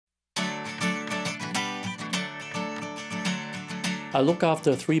I look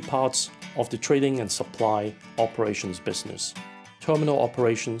after three parts of the trading and supply operations business: terminal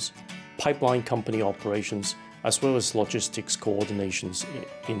operations, pipeline company operations, as well as logistics coordinations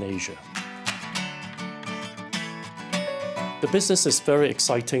in Asia. The business is very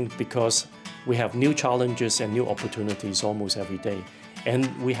exciting because we have new challenges and new opportunities almost every day, and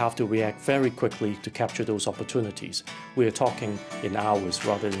we have to react very quickly to capture those opportunities. We are talking in hours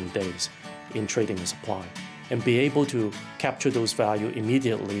rather than days in trading and supply. And be able to capture those value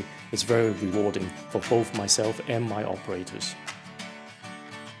immediately is very rewarding for both myself and my operators.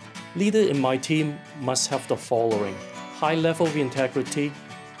 Leader in my team must have the following: high level of integrity,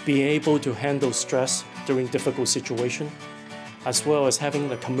 being able to handle stress during difficult situations, as well as having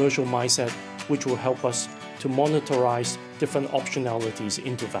the commercial mindset, which will help us to monetize different optionalities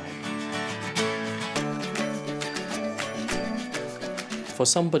into value. For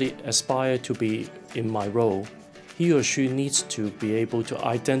somebody aspire to be in my role, he or she needs to be able to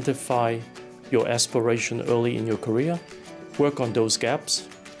identify your aspiration early in your career, work on those gaps,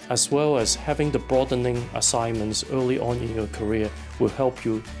 as well as having the broadening assignments early on in your career will help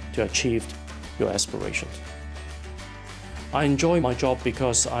you to achieve your aspirations. I enjoy my job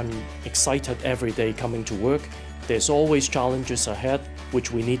because I'm excited every day coming to work. There's always challenges ahead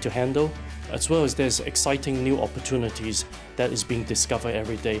which we need to handle, as well as there's exciting new opportunities that is being discovered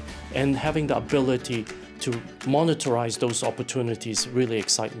every day. And having the ability to monetize those opportunities really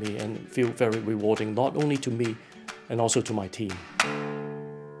excite me and feel very rewarding, not only to me and also to my team.